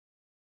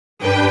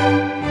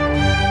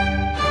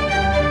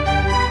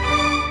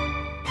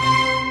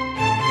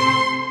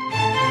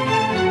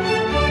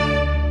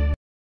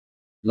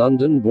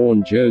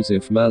London-born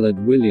Joseph Mallord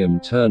William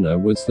Turner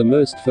was the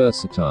most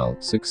versatile,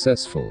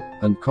 successful,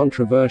 and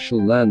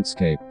controversial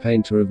landscape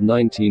painter of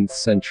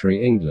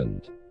 19th-century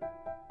England.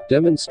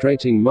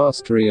 Demonstrating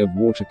mastery of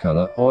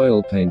watercolor,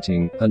 oil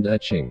painting, and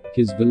etching,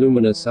 his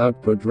voluminous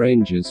output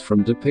ranges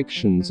from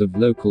depictions of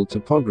local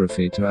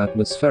topography to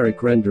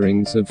atmospheric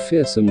renderings of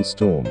fearsome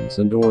storms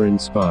and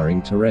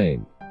awe-inspiring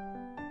terrain.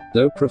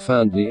 Though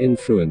profoundly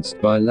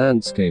influenced by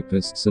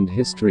landscapists and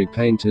history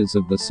painters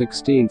of the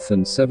 16th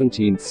and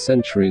 17th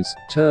centuries,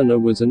 Turner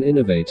was an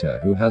innovator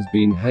who has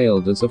been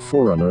hailed as a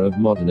forerunner of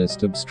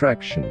modernist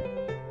abstraction.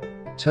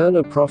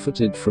 Turner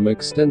profited from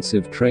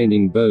extensive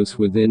training both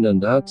within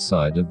and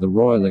outside of the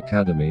Royal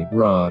Academy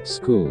 (RA)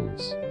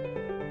 schools.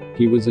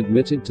 He was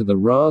admitted to the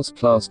RA's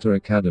Plaster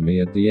Academy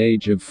at the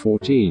age of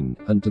 14,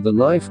 and to the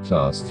Life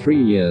class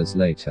 3 years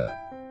later.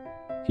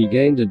 He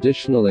gained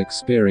additional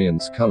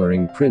experience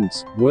coloring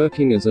prints,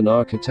 working as an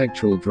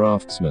architectural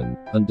draftsman,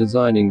 and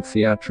designing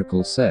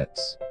theatrical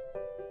sets.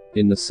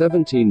 In the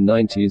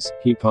 1790s,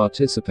 he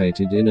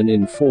participated in an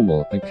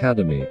informal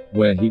academy,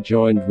 where he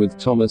joined with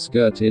Thomas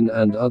Girtin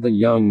and other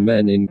young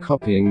men in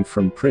copying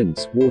from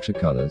prints,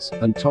 watercolors,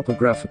 and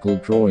topographical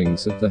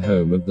drawings at the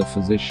home of the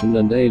physician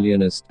and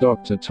alienist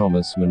Dr.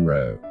 Thomas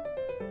Monro.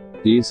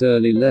 These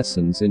early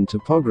lessons in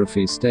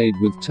topography stayed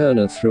with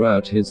Turner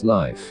throughout his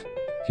life.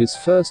 His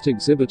first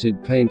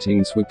exhibited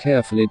paintings were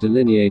carefully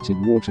delineated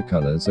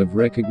watercolors of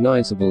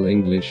recognizable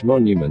English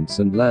monuments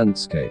and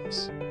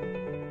landscapes.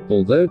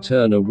 Although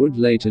Turner would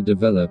later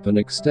develop an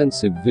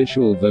extensive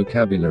visual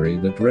vocabulary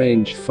that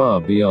ranged far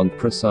beyond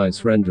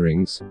precise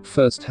renderings,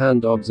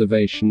 first-hand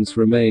observations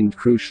remained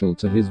crucial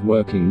to his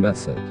working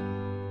method.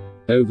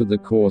 Over the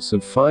course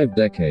of 5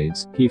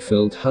 decades, he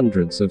filled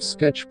hundreds of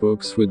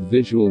sketchbooks with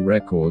visual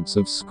records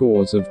of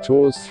scores of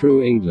tours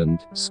through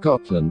England,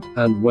 Scotland,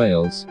 and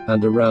Wales,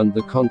 and around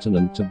the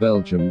continent to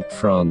Belgium,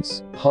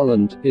 France,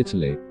 Holland,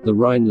 Italy, the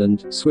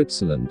Rhineland,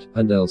 Switzerland,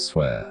 and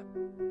elsewhere.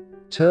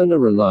 Turner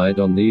relied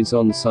on these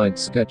on-site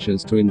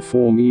sketches to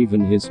inform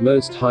even his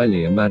most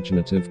highly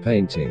imaginative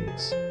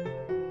paintings.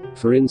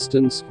 For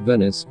instance,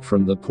 Venice,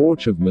 from the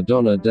porch of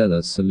Madonna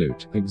della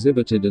Salute,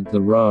 exhibited at the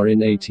RA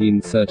in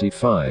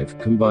 1835,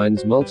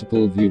 combines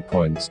multiple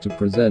viewpoints to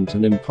present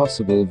an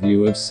impossible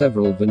view of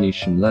several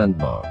Venetian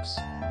landmarks.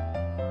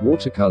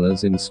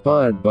 Watercolors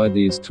inspired by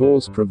these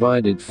tours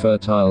provided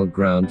fertile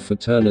ground for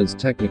Turner's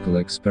technical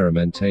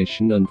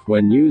experimentation and,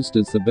 when used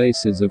as the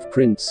basis of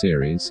print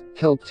series,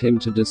 helped him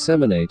to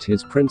disseminate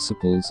his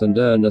principles and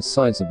earn a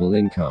sizable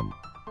income.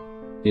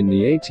 In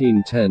the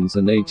 1810s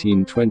and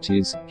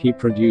 1820s, he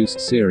produced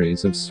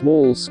series of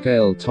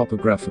small-scale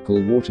topographical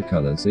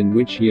watercolors in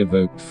which he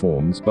evoked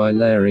forms by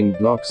layering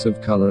blocks of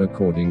color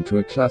according to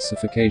a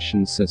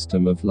classification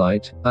system of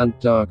light and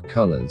dark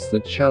colors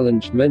that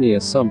challenged many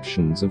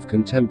assumptions of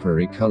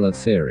contemporary color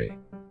theory.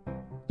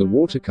 The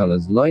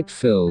watercolor's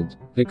light-filled,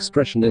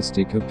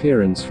 expressionistic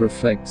appearance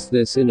reflects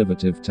this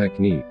innovative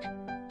technique.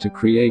 To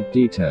create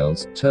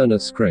details, Turner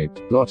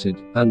scraped, blotted,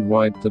 and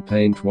wiped the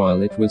paint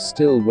while it was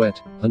still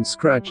wet, and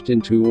scratched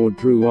into or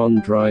drew on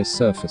dry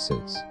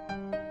surfaces.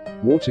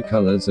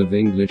 Watercolors of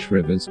English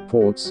rivers,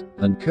 ports,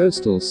 and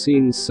coastal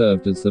scenes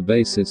served as the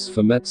basis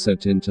for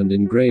mezzotint and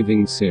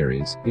engraving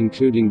series,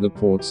 including the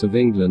Ports of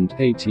England,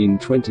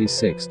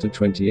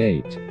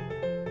 1826–28.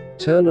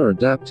 Turner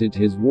adapted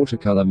his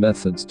watercolor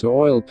methods to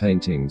oil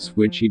paintings,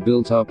 which he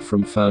built up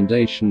from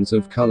foundations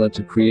of color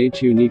to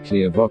create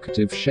uniquely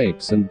evocative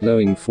shapes and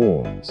glowing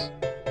forms.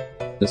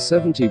 The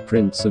 70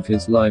 prints of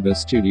his Liber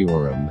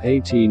Studiorum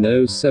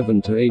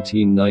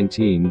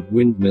 1807–1819,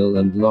 Windmill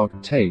and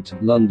Lock, Tate,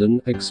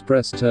 London,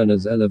 express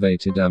Turner's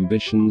elevated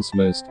ambitions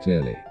most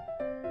clearly.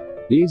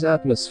 These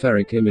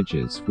atmospheric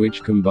images,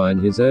 which combine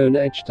his own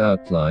etched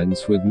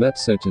outlines with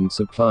mezzotints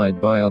applied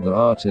by other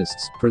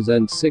artists,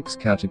 present 6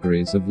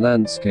 categories of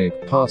landscape: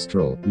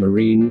 pastoral,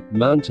 marine,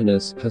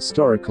 mountainous,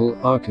 historical,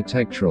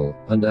 architectural,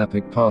 and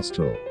epic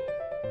pastoral.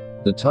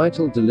 The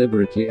title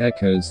deliberately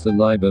echoes the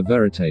Liber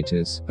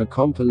Veritatis, a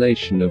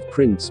compilation of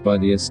prints by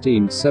the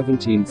esteemed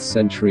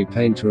 17th-century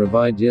painter of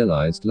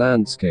idealized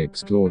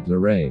landscapes Claude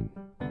Lorraine.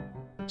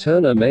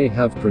 Turner may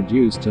have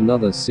produced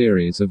another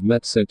series of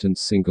mezzotints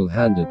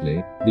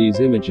single-handedly. These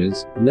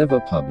images, never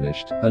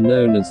published, are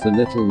known as the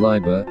Little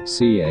Liber,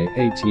 ca.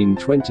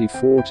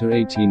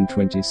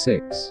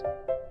 1824–1826.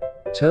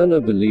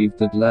 Turner believed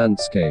that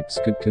landscapes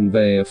could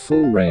convey a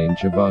full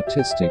range of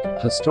artistic,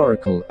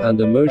 historical, and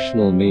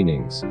emotional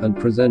meanings, and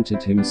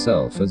presented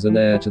himself as an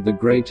heir to the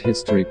great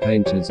history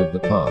painters of the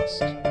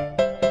past.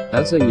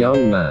 As a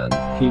young man,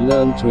 he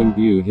learned to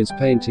imbue his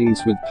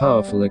paintings with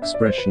powerful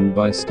expression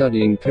by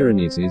studying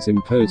Piranese's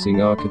imposing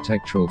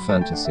architectural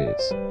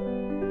fantasies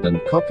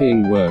and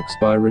copying works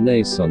by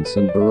Renaissance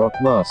and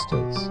Baroque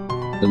masters.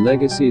 The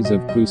legacies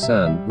of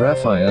Poussin,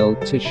 Raphael,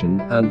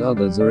 Titian, and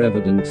others are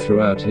evident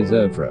throughout his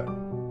oeuvre.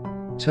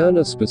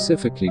 Turner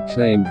specifically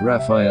claimed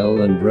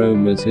Raphael and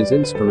Rome as his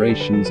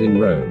inspirations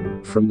in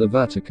Rome, from the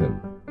Vatican.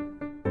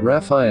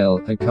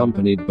 Raphael,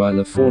 accompanied by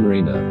La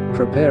Fornerina,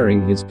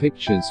 preparing his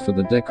pictures for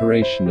the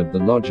decoration of the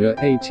Loggia,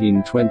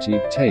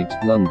 1820, Tate,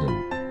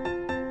 London.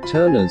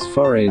 Turner's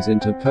forays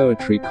into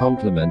poetry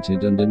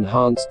complemented and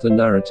enhanced the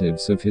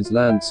narratives of his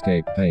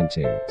landscape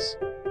paintings.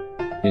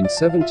 In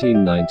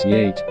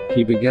 1798,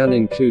 he began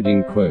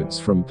including quotes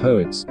from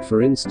poets,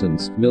 for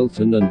instance,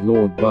 Milton and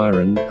Lord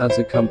Byron, as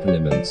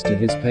accompaniments to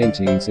his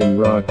paintings in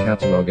RA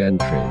catalogue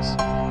entries.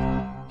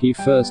 He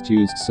first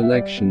used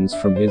selections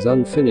from his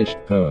unfinished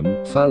poem,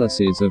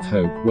 Fallacies of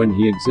Hope, when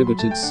he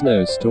exhibited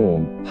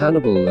Snowstorm,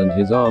 Hannibal and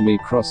his Army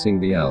Crossing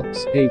the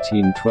Alps,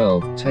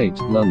 1812, Tate,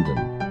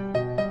 London.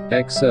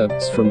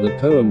 Excerpts from the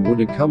poem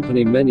would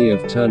accompany many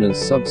of Turner's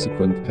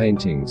subsequent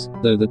paintings,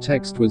 though the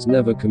text was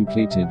never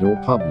completed or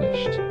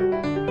published.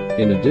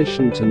 In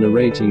addition to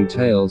narrating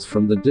tales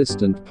from the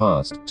distant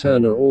past,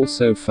 Turner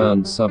also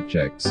found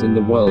subjects in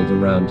the world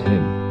around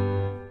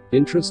him.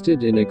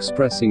 Interested in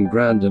expressing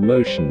grand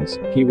emotions,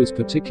 he was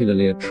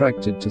particularly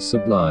attracted to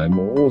sublime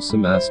or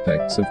awesome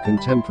aspects of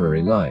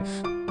contemporary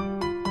life.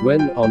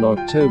 When, on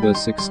October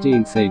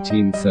 16,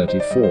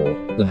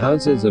 1834, the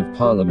Houses of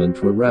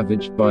Parliament were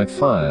ravaged by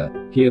fire,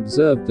 he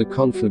observed the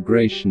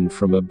conflagration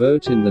from a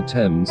boat in the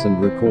Thames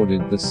and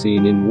recorded the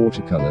scene in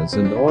watercolours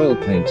and oil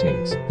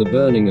paintings, The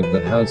Burning of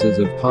the Houses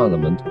of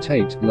Parliament,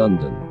 Tate,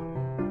 London.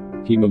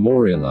 He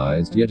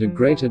memorialized yet a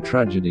greater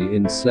tragedy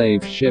in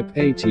Slave Ship,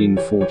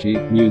 1840,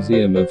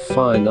 Museum of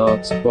Fine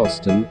Arts,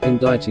 Boston,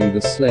 indicting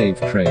the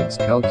slave trade's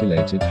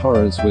calculated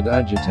horrors with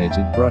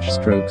agitated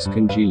brushstrokes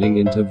congealing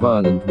into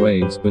violent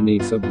waves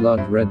beneath a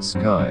blood-red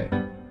sky.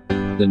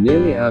 The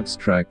nearly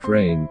abstract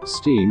Rain,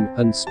 Steam,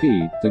 and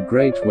Speed, The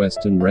Great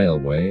Western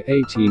Railway,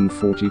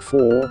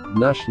 1844,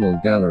 National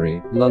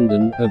Gallery,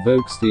 London,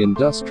 evokes the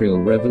Industrial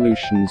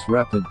Revolution's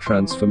rapid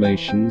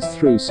transformations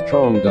through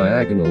strong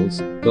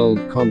diagonals,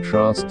 bold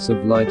contrasts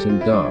of light and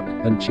dark,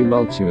 and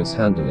tumultuous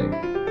handling.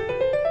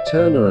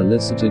 Turner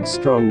elicited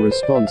strong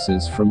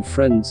responses from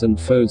friends and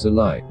foes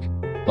alike.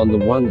 On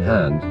the one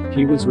hand,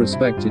 he was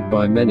respected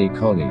by many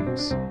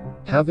colleagues.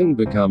 Having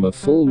become a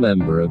full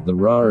member of the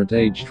RA at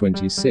age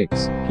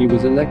 26, he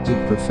was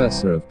elected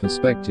Professor of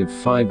Perspective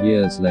 5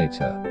 years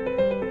later.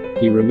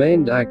 He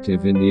remained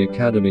active in the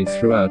Academy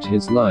throughout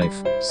his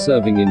life,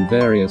 serving in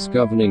various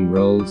governing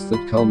roles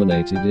that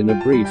culminated in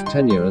a brief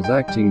tenure as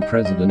acting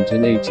president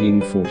in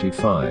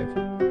 1845.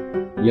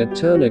 Yet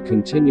Turner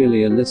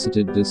continually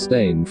elicited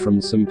disdain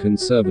from some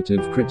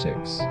conservative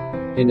critics.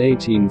 In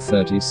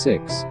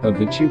 1836, a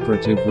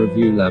vituperative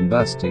review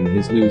lambasting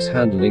his loose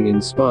handling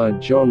inspired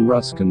John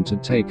Ruskin to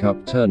take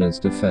up Turner's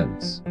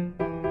defense.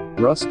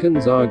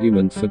 Ruskin's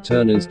argument for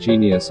Turner's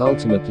genius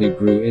ultimately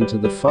grew into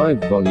the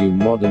 5-volume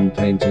Modern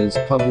Painters,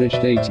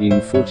 published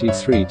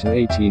 1843 to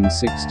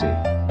 1860.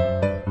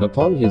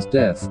 Upon his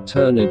death,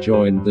 Turner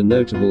joined the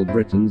notable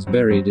Britons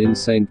buried in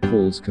St.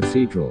 Paul's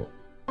Cathedral.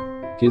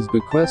 His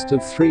bequest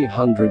of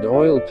 300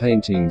 oil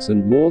paintings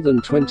and more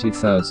than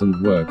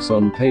 20,000 works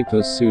on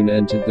paper soon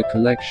entered the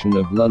collection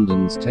of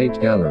London's Tate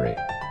Gallery.